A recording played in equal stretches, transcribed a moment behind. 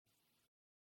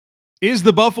Is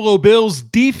the Buffalo Bills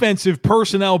defensive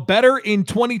personnel better in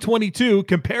 2022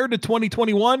 compared to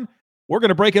 2021? We're going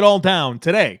to break it all down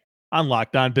today on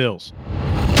Locked On Bills.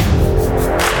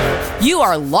 You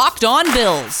are Locked On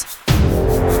Bills,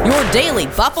 your daily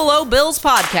Buffalo Bills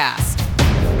podcast.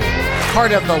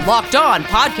 Part of the Locked On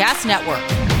Podcast Network,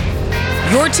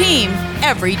 your team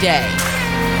every day.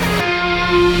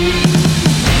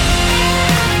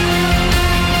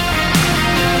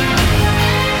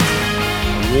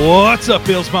 What's up,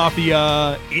 Bills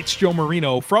Mafia? It's Joe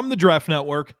Marino from the Draft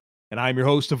Network, and I'm your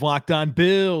host of Locked On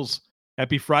Bills.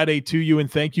 Happy Friday to you, and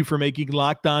thank you for making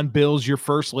Locked On Bills your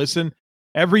first listen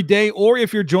every day, or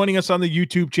if you're joining us on the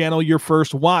YouTube channel, your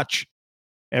first watch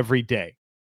every day.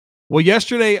 Well,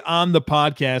 yesterday on the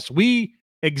podcast, we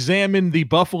examined the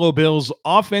Buffalo Bills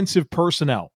offensive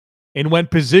personnel and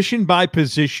went position by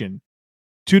position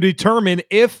to determine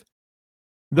if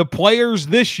the players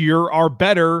this year are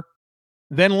better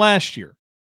than last year.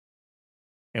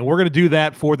 And we're going to do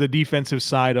that for the defensive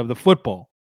side of the football.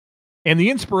 And the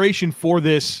inspiration for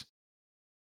this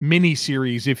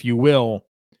mini-series, if you will,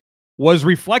 was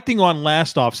reflecting on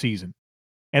last offseason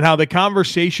and how the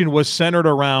conversation was centered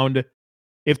around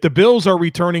if the Bills are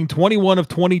returning 21 of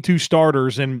 22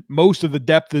 starters and most of the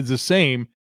depth is the same,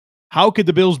 how could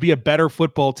the Bills be a better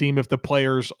football team if the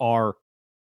players are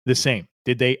the same?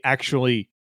 Did they actually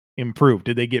improve?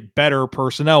 Did they get better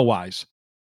personnel-wise?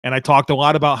 And I talked a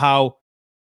lot about how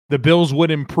the Bills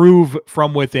would improve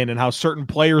from within and how certain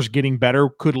players getting better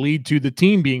could lead to the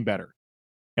team being better.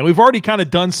 And we've already kind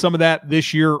of done some of that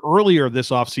this year, earlier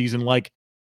this offseason, like,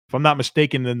 if I'm not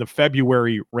mistaken, in the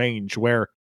February range, where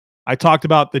I talked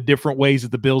about the different ways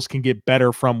that the Bills can get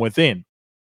better from within.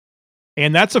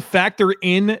 And that's a factor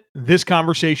in this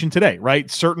conversation today,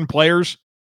 right? Certain players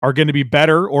are going to be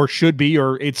better or should be,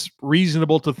 or it's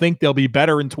reasonable to think they'll be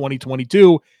better in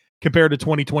 2022 compared to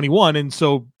 2021. And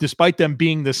so despite them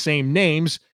being the same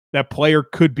names, that player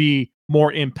could be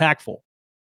more impactful.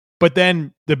 But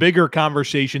then the bigger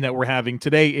conversation that we're having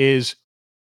today is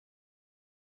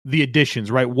the additions,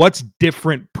 right? What's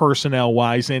different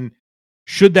personnel-wise, and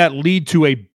should that lead to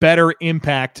a better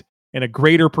impact and a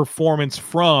greater performance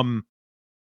from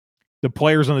the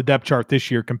players on the depth chart this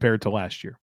year compared to last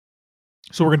year?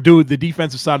 So we're going to do the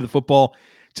defensive side of the football.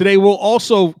 Today, we'll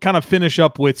also kind of finish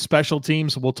up with special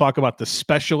teams. We'll talk about the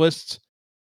specialists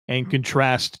and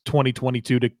contrast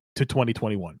 2022 to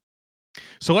 2021.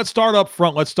 So let's start up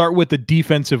front. Let's start with the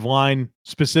defensive line,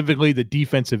 specifically the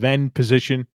defensive end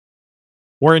position,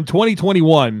 where in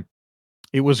 2021,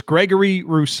 it was Gregory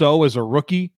Rousseau as a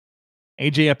rookie,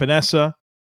 AJ Epinesa,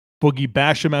 Boogie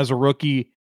Basham as a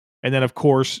rookie, and then, of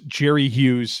course, Jerry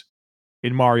Hughes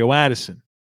and Mario Addison.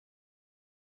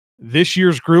 This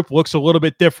year's group looks a little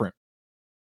bit different.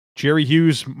 Jerry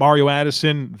Hughes, Mario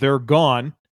Addison, they're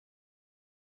gone.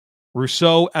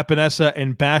 Rousseau, Epinesa,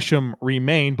 and Basham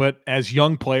remain, but as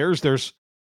young players, there's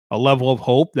a level of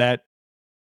hope that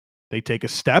they take a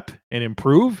step and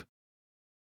improve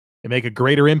and make a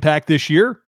greater impact this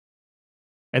year.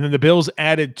 And then the Bills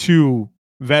added two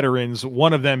veterans,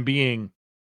 one of them being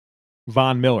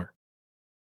Von Miller.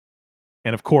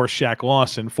 And of course, Shaq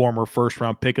Lawson, former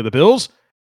first-round pick of the Bills,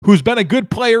 who's been a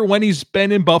good player when he's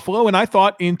been in Buffalo. And I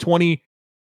thought in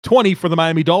 2020 for the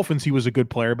Miami Dolphins, he was a good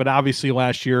player, but obviously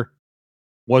last year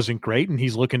wasn't great, and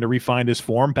he's looking to refine his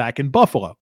form back in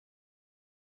Buffalo.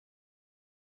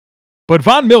 But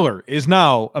Von Miller is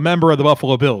now a member of the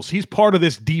Buffalo Bills. He's part of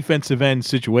this defensive end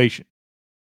situation.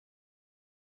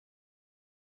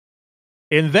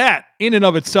 And that, in and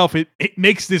of itself, it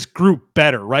makes this group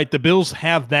better, right? The Bills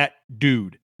have that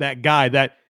dude, that guy,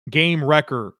 that game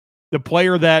wrecker, the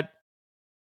player that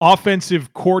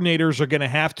offensive coordinators are going to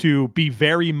have to be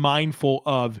very mindful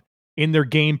of in their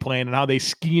game plan and how they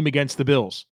scheme against the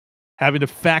Bills, having to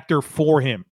factor for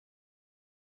him.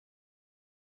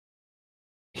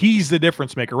 He's the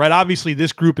difference maker, right? Obviously,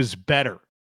 this group is better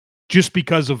just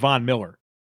because of Von Miller.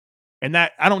 And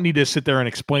that, I don't need to sit there and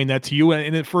explain that to you.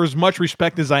 And for as much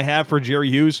respect as I have for Jerry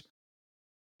Hughes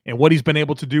and what he's been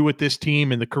able to do with this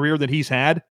team and the career that he's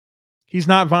had, he's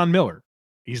not Von Miller.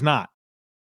 He's not.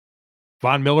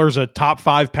 Von Miller's a top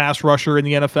 5 pass rusher in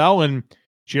the NFL, and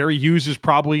Jerry Hughes is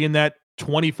probably in that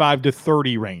 25 to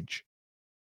 30 range.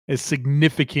 A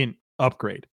significant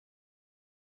upgrade.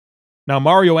 Now,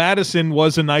 Mario Addison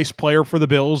was a nice player for the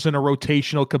Bills in a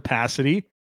rotational capacity,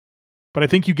 but I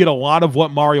think you get a lot of what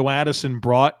Mario Addison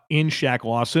brought in Shaq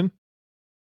Lawson.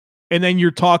 And then you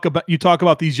talk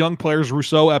about these young players,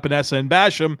 Rousseau, Epinesa, and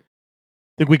Basham.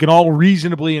 I think we can all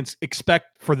reasonably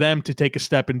expect for them to take a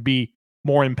step and be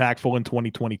more impactful in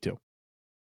 2022.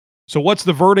 So what's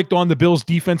the verdict on the Bills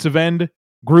defensive end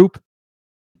group?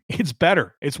 it's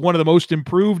better. It's one of the most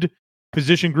improved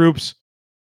position groups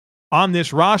on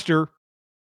this roster,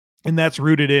 and that's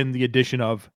rooted in the addition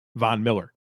of Von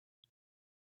Miller.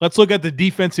 Let's look at the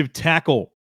defensive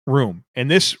tackle room, and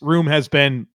this room has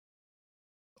been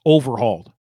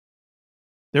overhauled.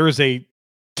 There is a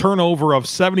turnover of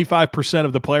 75%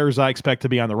 of the players I expect to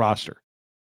be on the roster.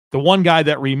 The one guy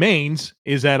that remains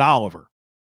is Ed Oliver.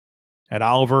 Ed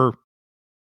Oliver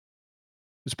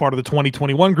is part of the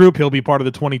 2021 group. He'll be part of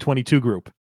the 2022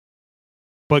 group.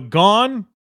 But gone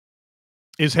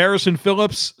is Harrison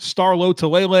Phillips, Star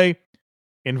Lotulelei,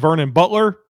 and Vernon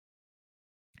Butler.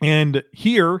 And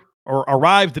here, or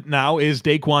arrived now, is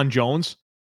Daquan Jones,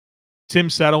 Tim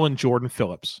Settle, and Jordan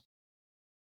Phillips.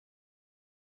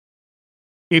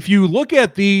 If you look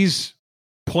at these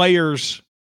players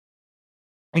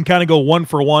and kind of go one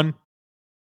for one,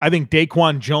 I think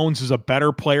Daquan Jones is a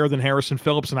better player than Harrison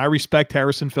Phillips, and I respect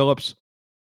Harrison Phillips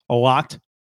a lot.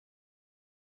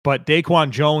 But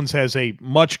Daquan Jones has a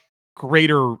much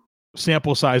greater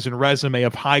sample size and resume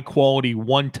of high-quality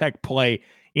one-tech play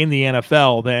in the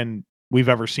NFL than we've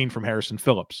ever seen from Harrison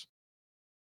Phillips.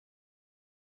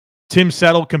 Tim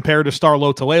Settle compared to Star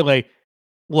Lotulelei.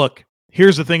 Look,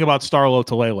 here's the thing about Star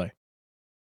Lotulelei.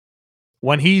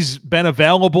 When he's been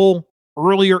available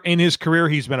earlier in his career,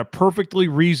 he's been a perfectly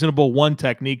reasonable one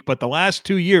technique, but the last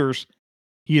 2 years,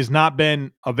 he has not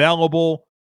been available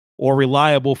or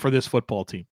reliable for this football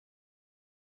team.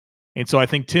 And so I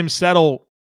think Tim Settle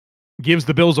gives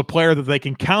the Bills a player that they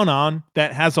can count on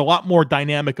that has a lot more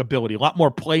dynamic ability, a lot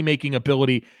more playmaking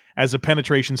ability as a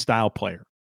penetration style player.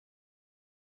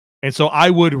 And so I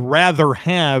would rather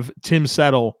have Tim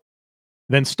Settle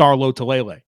than Star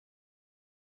Lotulelei.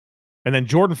 And then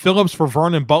Jordan Phillips for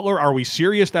Vernon Butler. Are we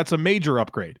serious? That's a major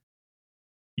upgrade.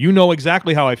 You know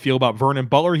exactly how I feel about Vernon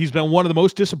Butler. He's been one of the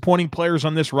most disappointing players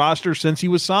on this roster since he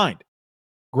was signed.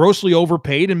 Grossly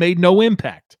overpaid and made no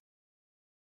impact.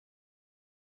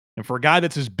 And for a guy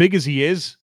that's as big as he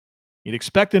is, you'd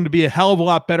expect him to be a hell of a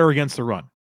lot better against the run.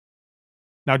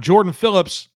 Now, Jordan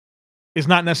Phillips is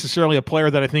not necessarily a player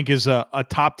that I think is a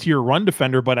top-tier run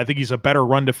defender, but I think he's a better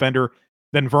run defender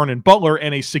than Vernon Butler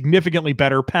and a significantly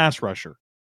better pass rusher.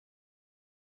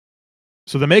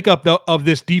 So the makeup of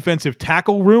this defensive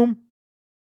tackle room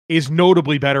is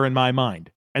notably better in my mind.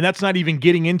 And that's not even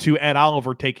getting into Ed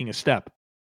Oliver taking a step.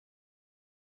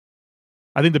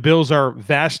 I think the Bills are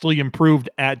vastly improved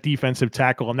at defensive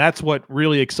tackle, and that's what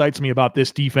really excites me about this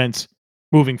defense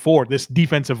moving forward, this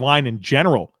defensive line in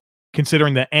general,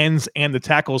 considering the ends and the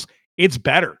tackles, it's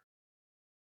better.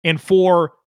 And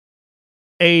for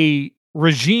a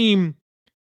regime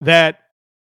that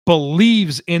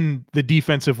believes in the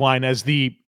defensive line as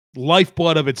the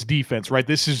lifeblood of its defense, right?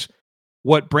 This is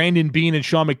what Brandon Beane and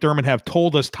Sean McDermott have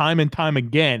told us time and time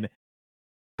again,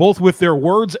 both with their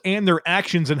words and their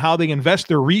actions and how they invest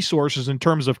their resources in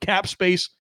terms of cap space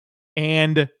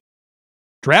and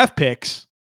draft picks,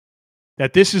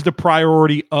 that this is the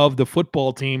priority of the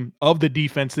football team, of the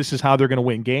defense. This is how they're going to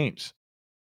win games.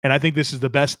 And I think this is the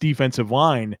best defensive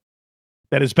line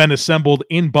that has been assembled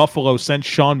in Buffalo since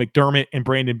Sean McDermott and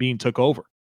Brandon Beane took over.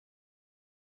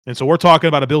 And so we're talking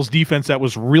about a Bills defense that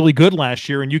was really good last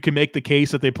year, and you can make the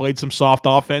case that they played some soft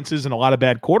offenses and a lot of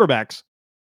bad quarterbacks.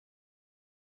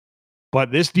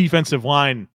 But this defensive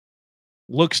line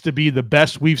looks to be the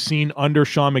best we've seen under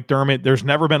Sean McDermott. There's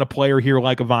never been a player here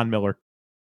like a Von Miller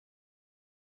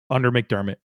under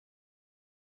McDermott.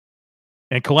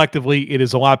 And collectively, it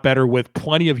is a lot better with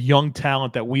plenty of young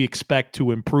talent that we expect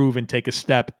to improve and take a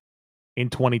step in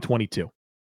 2022.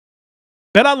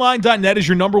 BetOnline.net is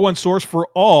your number one source for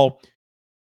all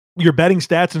your betting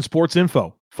stats and sports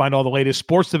info. Find all the latest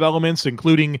sports developments,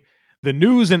 including the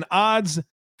news and odds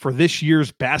for this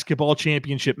year's basketball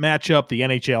championship matchup, the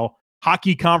NHL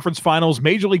Hockey Conference Finals,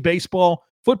 Major League Baseball,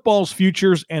 football's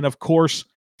futures, and of course,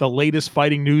 the latest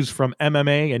fighting news from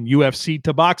MMA and UFC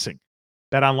to boxing.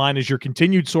 BetOnline is your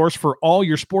continued source for all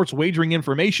your sports wagering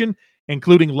information,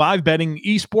 including live betting,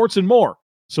 esports, and more.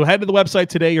 So head to the website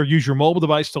today or use your mobile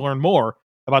device to learn more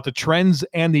about the trends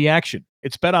and the action.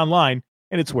 It's BetOnline,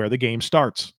 and it's where the game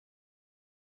starts.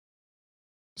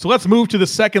 So let's move to the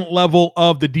second level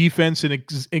of the defense and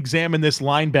examine this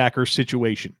linebacker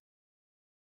situation.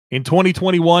 In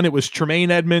 2021, it was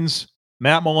Tremaine Edmunds,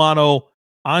 Matt Milano,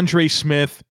 Andre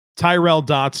Smith, Tyrel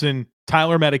Dotson,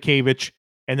 Tyler Matakevich,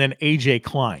 and then A.J.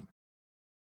 Klein.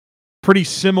 Pretty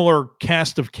similar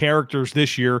cast of characters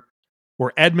this year,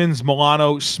 where Edmunds,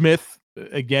 Milano, Smith,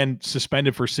 again,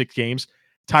 suspended for 6 games,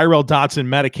 Tyrel Dotson,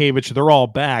 Matakevich, they're all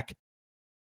back.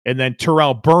 And then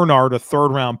Terrell Bernard, a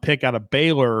third-round pick out of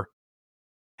Baylor,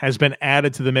 has been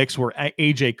added to the mix where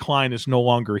A.J. Klein is no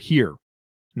longer here.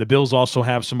 And the Bills also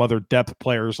have some other depth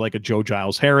players like a Joe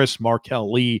Giles Harris,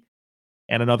 Markel Lee,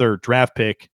 and another draft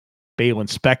pick, Balin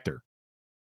Spector.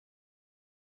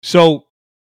 So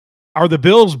are the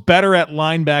Bills better at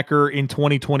linebacker in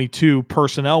 2022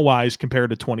 personnel-wise compared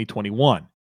to 2021?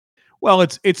 Well,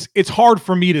 it's hard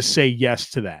for me to say yes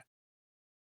to that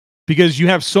because you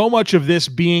have so much of this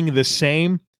being the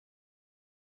same,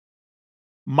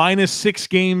 minus 6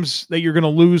 games that you're going to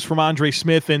lose from Andre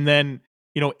Smith, and then,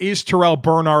 is Terrell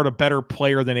Bernard a better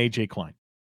player than A.J. Klein?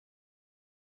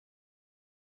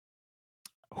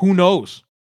 Who knows?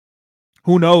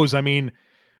 Who knows? I mean,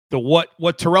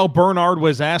 what Terrell Bernard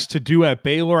was asked to do at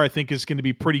Baylor, I think, is going to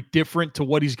be pretty different to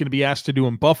what he's going to be asked to do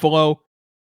in Buffalo.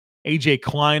 A.J.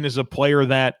 Klein is a player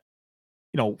that,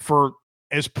 for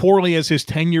as poorly as his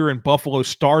tenure in Buffalo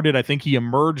started, I think he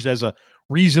emerged as a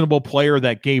reasonable player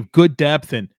that gave good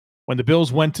depth. And when the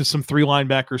Bills went to some 3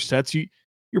 linebacker sets,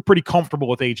 you're pretty comfortable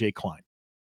with A.J. Klein.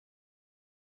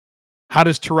 How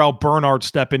does Terrell Bernard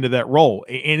step into that role?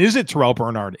 And is it Terrell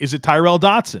Bernard? Is it Tyrel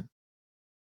Dotson?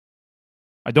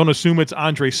 I don't assume it's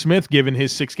Andre Smith given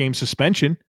his 6-game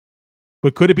suspension,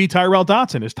 but could it be Tyrel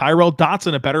Dotson? Is Tyrel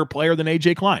Dotson a better player than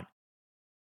A.J. Klein?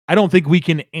 I don't think we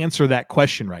can answer that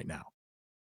question right now.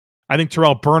 I think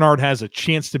Terrell Bernard has a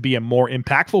chance to be a more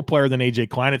impactful player than A.J.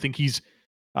 Klein. I think he's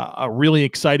a really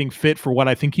exciting fit for what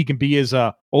I think he can be as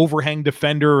a overhang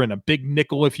defender and a big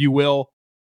nickel, if you will.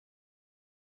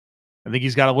 I think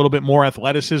he's got a little bit more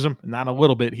athleticism. Not a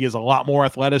little bit. He has a lot more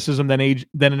athleticism than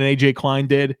an A.J. Klein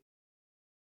did.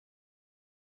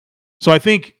 So I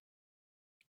think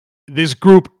this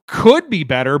group could be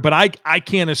better, but I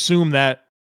can't assume that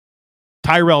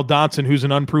Tyrel Dotson, who's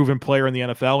an unproven player in the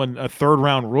NFL and a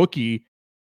 3rd-round rookie,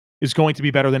 is going to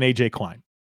be better than A.J. Klein.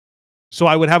 So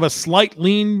I would have a slight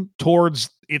lean towards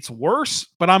it's worse,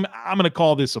 but I'm going to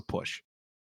call this a push.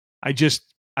 I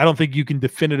don't think you can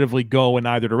definitively go in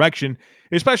either direction,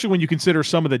 especially when you consider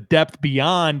some of the depth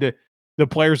beyond the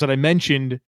players that I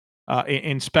mentioned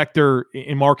in Spector,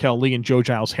 in Markel Lee, and Joe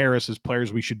Giles Harris as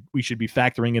players we should be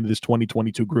factoring into this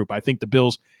 2022 group. I think the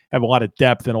Bills have a lot of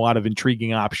depth and a lot of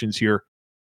intriguing options here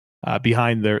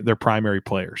behind their primary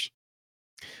players.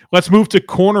 Let's move to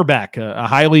cornerback, a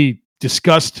highly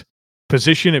discussed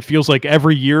position. It feels like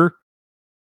every year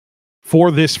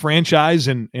for this franchise,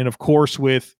 and of course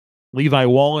with Levi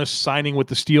Wallace signing with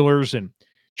the Steelers and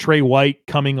Trey White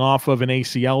coming off of an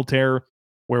ACL tear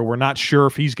where we're not sure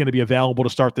if he's going to be available to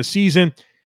start the season.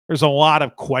 There's a lot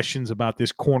of questions about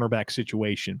this cornerback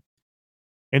situation.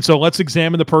 And so let's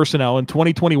examine the personnel. In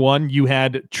 2021, you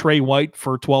had Trey White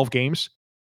for 12 games,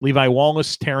 Levi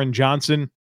Wallace, Taron Johnson,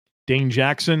 Dane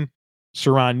Jackson,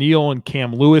 Siran Neal, and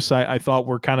Cam Lewis, I thought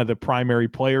were kind of the primary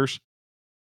players.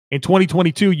 In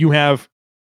 2022, you have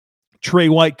Trey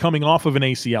White coming off of an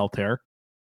ACL tear.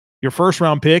 Your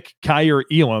 1st-round pick, Kaiir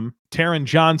Elam, Taron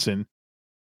Johnson,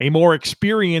 a more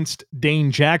experienced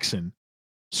Dane Jackson,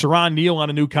 Siran Neal on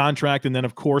a new contract, and then,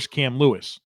 of course, Cam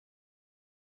Lewis.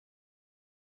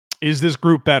 Is this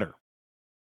group better?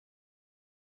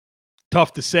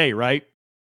 Tough to say, right?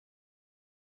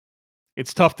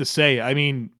 It's tough to say. I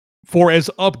mean, for as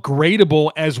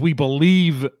upgradable as we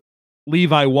believe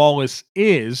Levi Wallace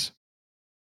is,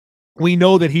 we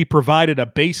know that he provided a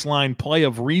baseline play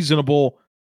of reasonable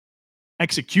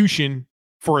execution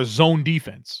for a zone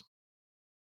defense.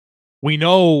 We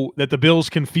know that the Bills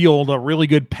can field a really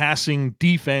good passing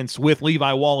defense with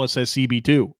Levi Wallace as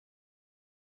CB2.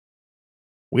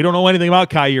 We don't know anything about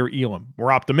Kaiir Elam.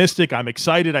 We're optimistic. I'm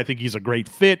excited. I think he's a great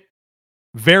fit.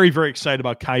 Very, very excited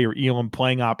about Kaiir Elam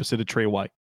playing opposite of Trey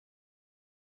White.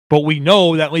 But we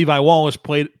know that Levi Wallace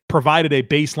provided a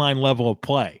baseline level of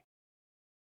play.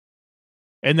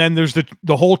 And then there's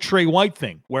the whole Trey White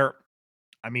thing where,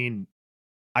 I mean,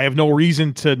 I have no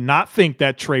reason to not think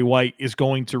that Trey White is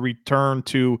going to return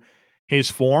to his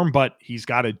form, but he's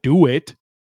got to do it.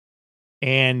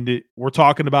 And we're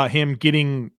talking about him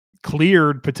getting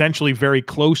cleared potentially very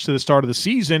close to the start of the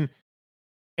season.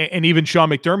 And even Sean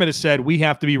McDermott has said we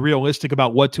have to be realistic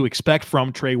about what to expect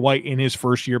from Trey White in his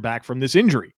first year back from this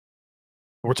injury.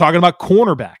 We're talking about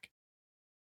cornerback.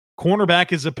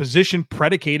 Cornerback is a position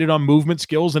predicated on movement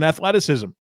skills and athleticism.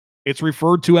 It's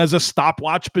referred to as a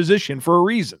stopwatch position for a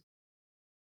reason.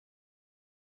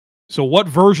 So what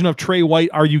version of Trey White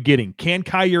are you getting? Can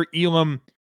Kaiir Elam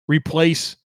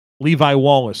replace Levi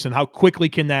Wallace, and how quickly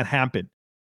can that happen?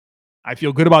 I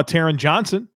feel good about Taron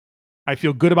Johnson. I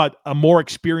feel good about a more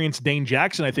experienced Dane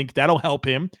Jackson. I think that'll help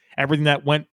him. Everything that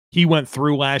he went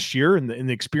through last year and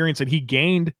the experience that he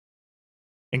gained,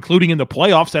 including in the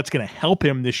playoffs, that's going to help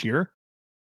him this year.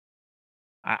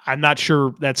 I'm not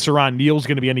sure that Siran Neal is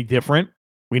going to be any different.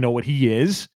 We know what he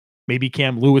is. Maybe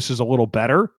Cam Lewis is a little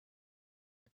better.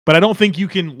 But I don't think you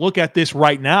can look at this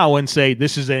right now and say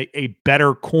this is a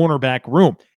better cornerback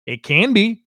room. It can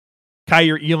be.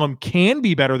 Kaiir Elam can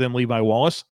be better than Levi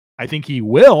Wallace. I think he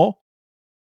will.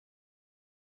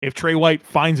 If Trey White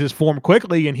finds his form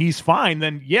quickly and he's fine,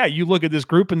 then yeah, you look at this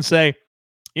group and say,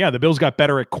 yeah, the Bills got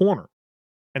better at corner.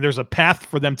 And there's a path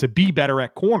for them to be better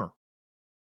at corner.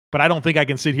 But I don't think I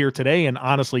can sit here today and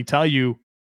honestly tell you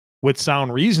with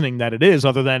sound reasoning that it is,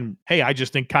 other than, hey, I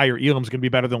just think Kaiir Elam's going to be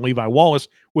better than Levi Wallace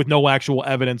with no actual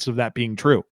evidence of that being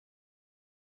true.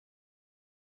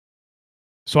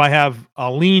 So I have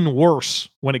a lean worse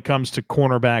when it comes to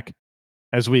cornerback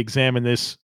as we examine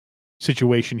this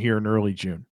situation here in early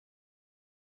June.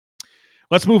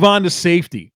 Let's move on to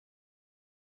safety.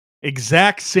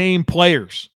 Exact same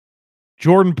players.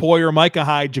 Jordan Poyer, Micah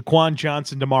Hyde, Jaquan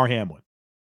Johnson, Damar Hamlin.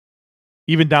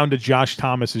 Even down to Josh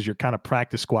Thomas as your kind of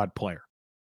practice squad player.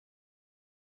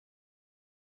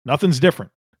 Nothing's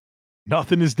different.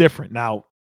 Nothing is different. Now,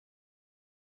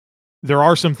 there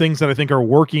are some things that I think are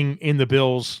working in the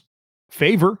Bills'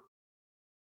 favor.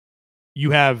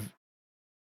 You have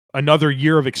another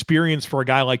year of experience for a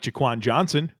guy like Jaquan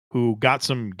Johnson, who got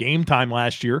some game time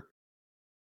last year,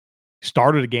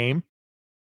 started a game.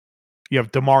 You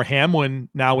have Damar Hamlin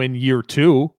now in year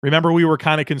 2. Remember, we were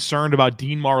kind of concerned about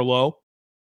Dean Marlowe,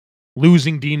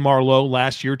 losing Dean Marlowe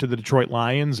last year to the Detroit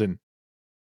Lions. And,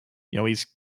 he's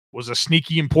was a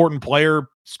sneaky important player,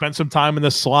 spent some time in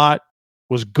the slot,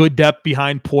 was good depth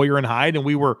behind Poyer and Hyde. And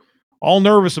we were all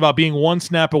nervous about being one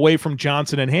snap away from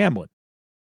Johnson and Hamlin.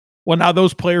 Well, now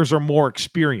those players are more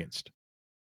experienced.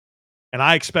 And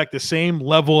I expect the same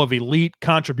level of elite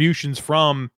contributions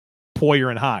from Poyer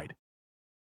and Hyde.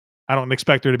 I don't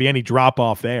expect there to be any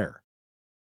drop-off there.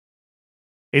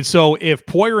 And so if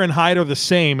Poyer and Hyde are the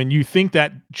same and you think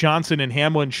that Johnson and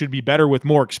Hamlin should be better with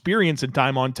more experience and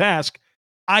time on task,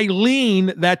 I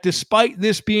lean that despite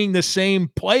this being the same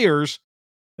players,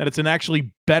 that it's an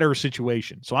actually better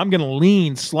situation. So I'm going to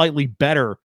lean slightly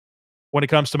better when it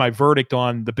comes to my verdict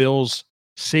on the Bills'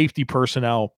 safety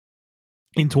personnel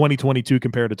in 2022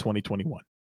 compared to 2021.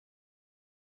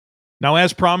 Now,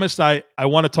 as promised, I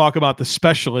want to talk about the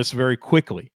specialists very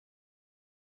quickly.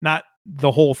 Not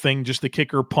the whole thing, just the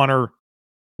kicker, punter,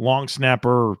 long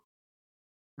snapper,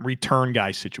 return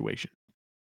guy situation.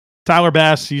 Tyler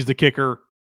Bass, he's the kicker.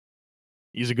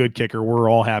 He's a good kicker. We're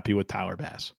all happy with Tyler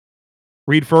Bass.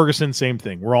 Reed Ferguson, same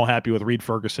thing. We're all happy with Reed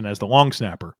Ferguson as the long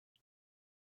snapper.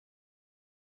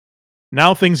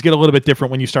 Now things get a little bit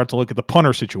different when you start to look at the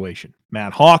punter situation.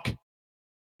 Matt Hawk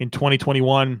in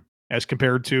 2021 as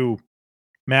compared to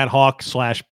Matt Hawk /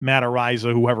 Matt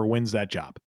Araiza, whoever wins that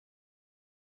job.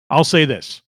 I'll say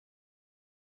this.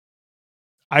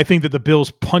 I think that the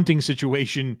Bills' punting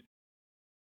situation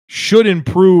should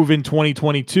improve in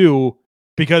 2022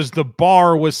 because the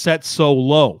bar was set so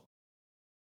low.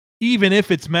 Even if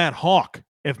it's Matt Hawk.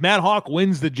 If Matt Hawk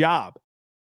wins the job,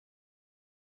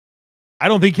 I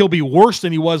don't think he'll be worse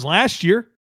than he was last year.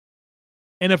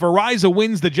 And if Araiza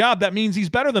wins the job, that means he's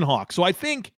better than Hawk. So I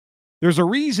think there's a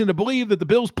reason to believe that the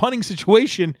Bills' punting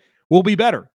situation will be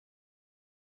better.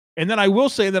 And then I will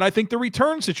say that I think the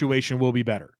return situation will be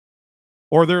better.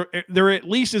 Or there at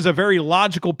least is a very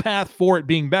logical path for it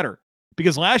being better.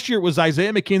 Because last year it was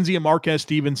Isaiah McKenzie and Marquez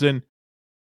Stevenson.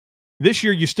 This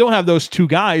year you still have those two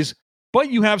guys,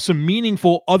 but you have some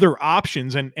meaningful other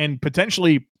options and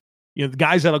potentially the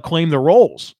guys that'll claim the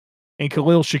roles. And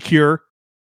Khalil Shakir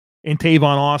and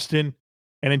Tavon Austin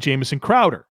and then Jamison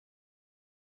Crowder.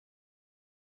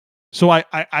 So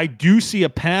I do see a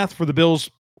path for the Bills'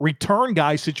 return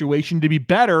guy situation to be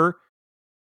better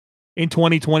in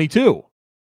 2022.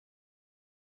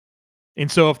 And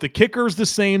so if the kicker's the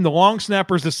same, the long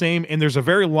snapper's the same, and there's a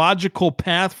very logical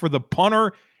path for the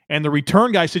punter and the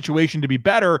return guy situation to be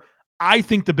better, I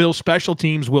think the Bills' special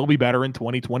teams will be better in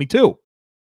 2022.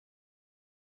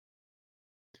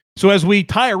 So as we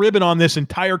tie a ribbon on this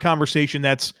entire conversation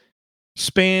that's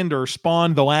spanned or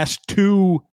spawned the last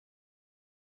 2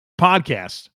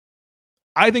 podcasts,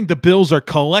 I think the Bills are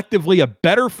collectively a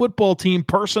better football team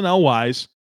personnel-wise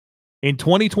in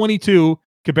 2022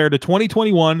 compared to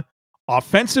 2021,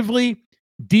 offensively,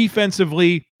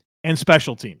 defensively, and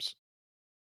special teams.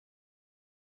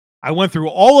 I went through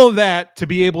all of that to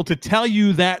be able to tell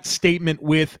you that statement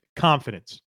with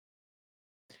confidence.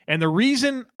 And the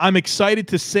reason I'm excited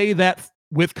to say that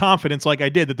with confidence like I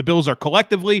did, that the Bills are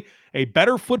collectively a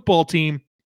better football team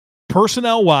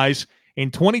personnel-wise in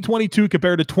 2022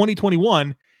 compared to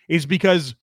 2021 is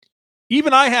because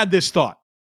even I had this thought.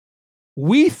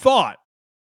 We thought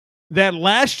that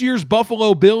last year's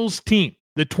Buffalo Bills team,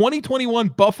 the 2021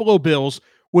 Buffalo Bills,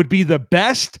 would be the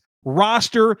best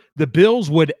roster the Bills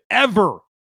would ever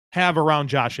have around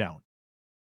Josh Allen.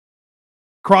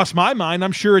 Crossed my mind,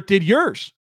 I'm sure it did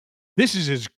yours. This is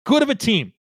as good of a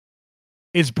team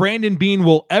as Brandon Beane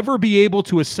will ever be able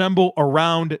to assemble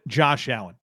around Josh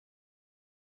Allen.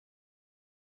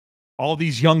 All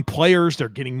these young players, they're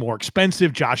getting more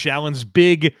expensive. Josh Allen's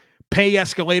big pay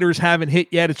escalators haven't hit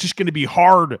yet. It's just going to be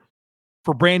hard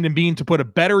for Brandon Beane to put a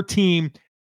better team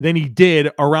than he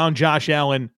did around Josh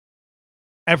Allen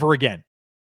ever again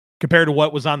compared to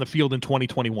what was on the field in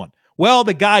 2021. Well,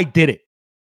 the guy did it.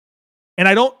 And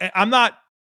I'm not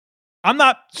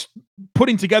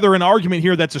putting together an argument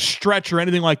here that's a stretch or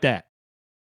anything like that.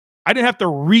 I didn't have to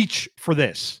reach for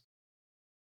this.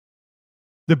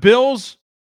 The Bills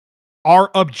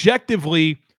are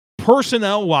objectively,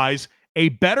 personnel-wise, a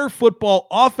better football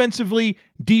offensively,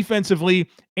 defensively,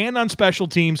 and on special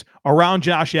teams around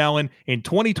Josh Allen in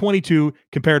 2022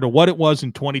 compared to what it was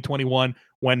in 2021,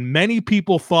 when many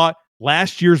people thought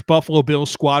last year's Buffalo Bills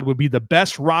squad would be the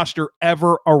best roster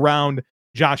ever around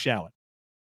Josh Allen.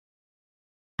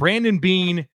 Brandon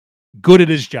Beane, good at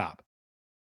his job.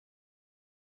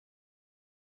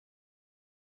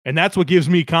 And that's what gives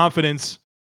me confidence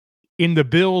in the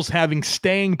Bills having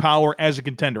staying power as a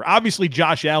contender. Obviously,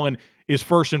 Josh Allen is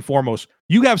first and foremost.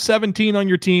 You have 17 on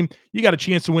your team, you got a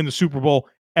chance to win the Super Bowl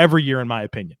every year, in my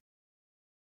opinion.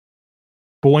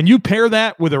 But when you pair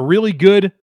that with a really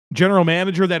good general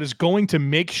manager that is going to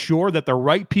make sure that the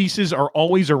right pieces are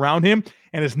always around him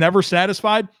and is never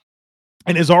satisfied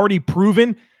and has already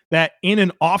proven that in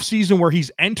an offseason where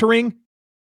he's entering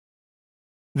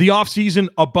the offseason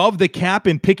above the cap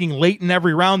and picking late in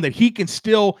every round, that he can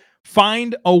still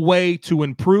find a way to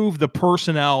improve the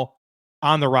personnel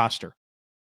on the roster.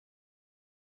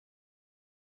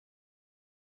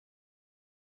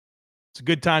 It's a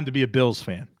good time to be a Bills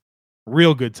fan.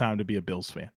 Real good time to be a Bills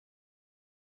fan.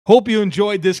 Hope you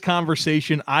enjoyed this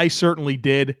conversation. I certainly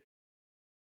did.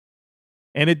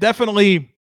 And it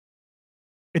definitely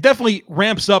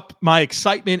ramps up my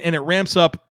excitement and it ramps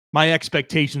up my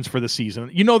expectations for the season.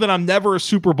 You know that I'm never a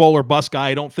Super Bowl or bust guy.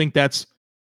 I don't think that's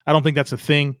a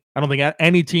thing. I don't think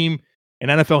any team in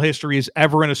NFL history is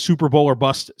ever in a Super Bowl or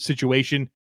bust situation.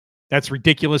 That's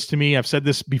ridiculous to me. I've said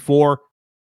this before.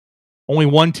 Only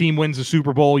one team wins the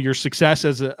Super Bowl. Your success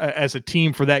as a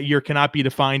team for that year cannot be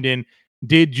defined in,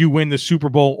 did you win the Super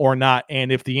Bowl or not?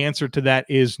 And if the answer to that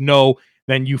is no,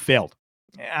 then you failed.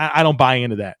 I don't buy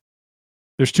into that.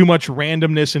 There's too much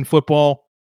randomness in football.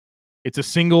 It's a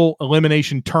single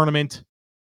elimination tournament.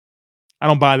 I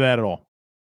don't buy that at all.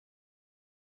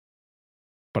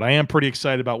 But I am pretty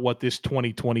excited about what this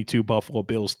 2022 Buffalo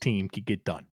Bills team could get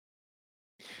done.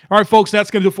 All right, folks, that's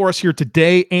going to do it for us here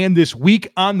today and this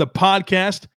week on the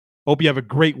podcast. Hope you have a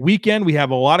great weekend. We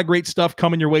have a lot of great stuff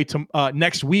coming your way to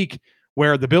next week,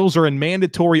 where the Bills are in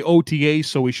mandatory OTAs,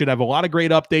 so we should have a lot of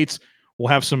great updates. We'll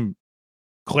have some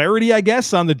clarity, I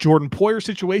guess, on the Jordan Poyer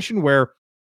situation, where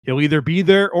he'll either be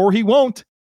there or he won't.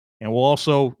 And we'll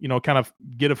also, kind of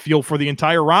get a feel for the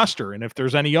entire roster. And if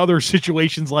there's any other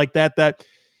situations like that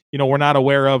we're not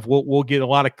aware of, we'll get a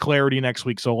lot of clarity next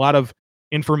week. So a lot of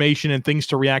information and things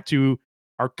to react to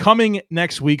are coming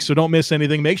next week. So don't miss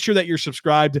anything. Make sure that you're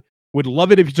subscribed. Would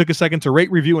love it if you took a second to rate,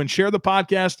 review, and share the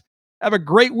podcast. Have a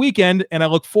great weekend, and I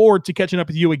look forward to catching up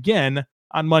with you again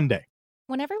on Monday.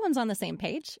 When everyone's on the same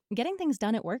page, getting things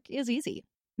done at work is easy.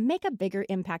 Make a bigger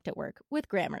impact at work with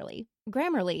Grammarly.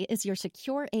 Grammarly is your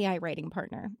secure AI writing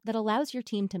partner that allows your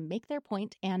team to make their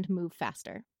point and move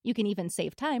faster. You can even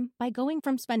save time by going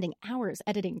from spending hours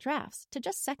editing drafts to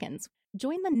just seconds.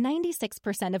 Join the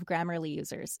 96% of Grammarly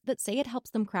users that say it helps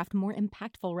them craft more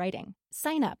impactful writing.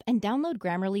 Sign up and download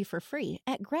Grammarly for free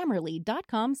at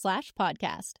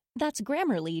Grammarly.com/podcast. That's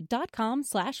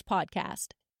Grammarly.com/podcast.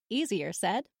 Easier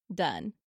said, done.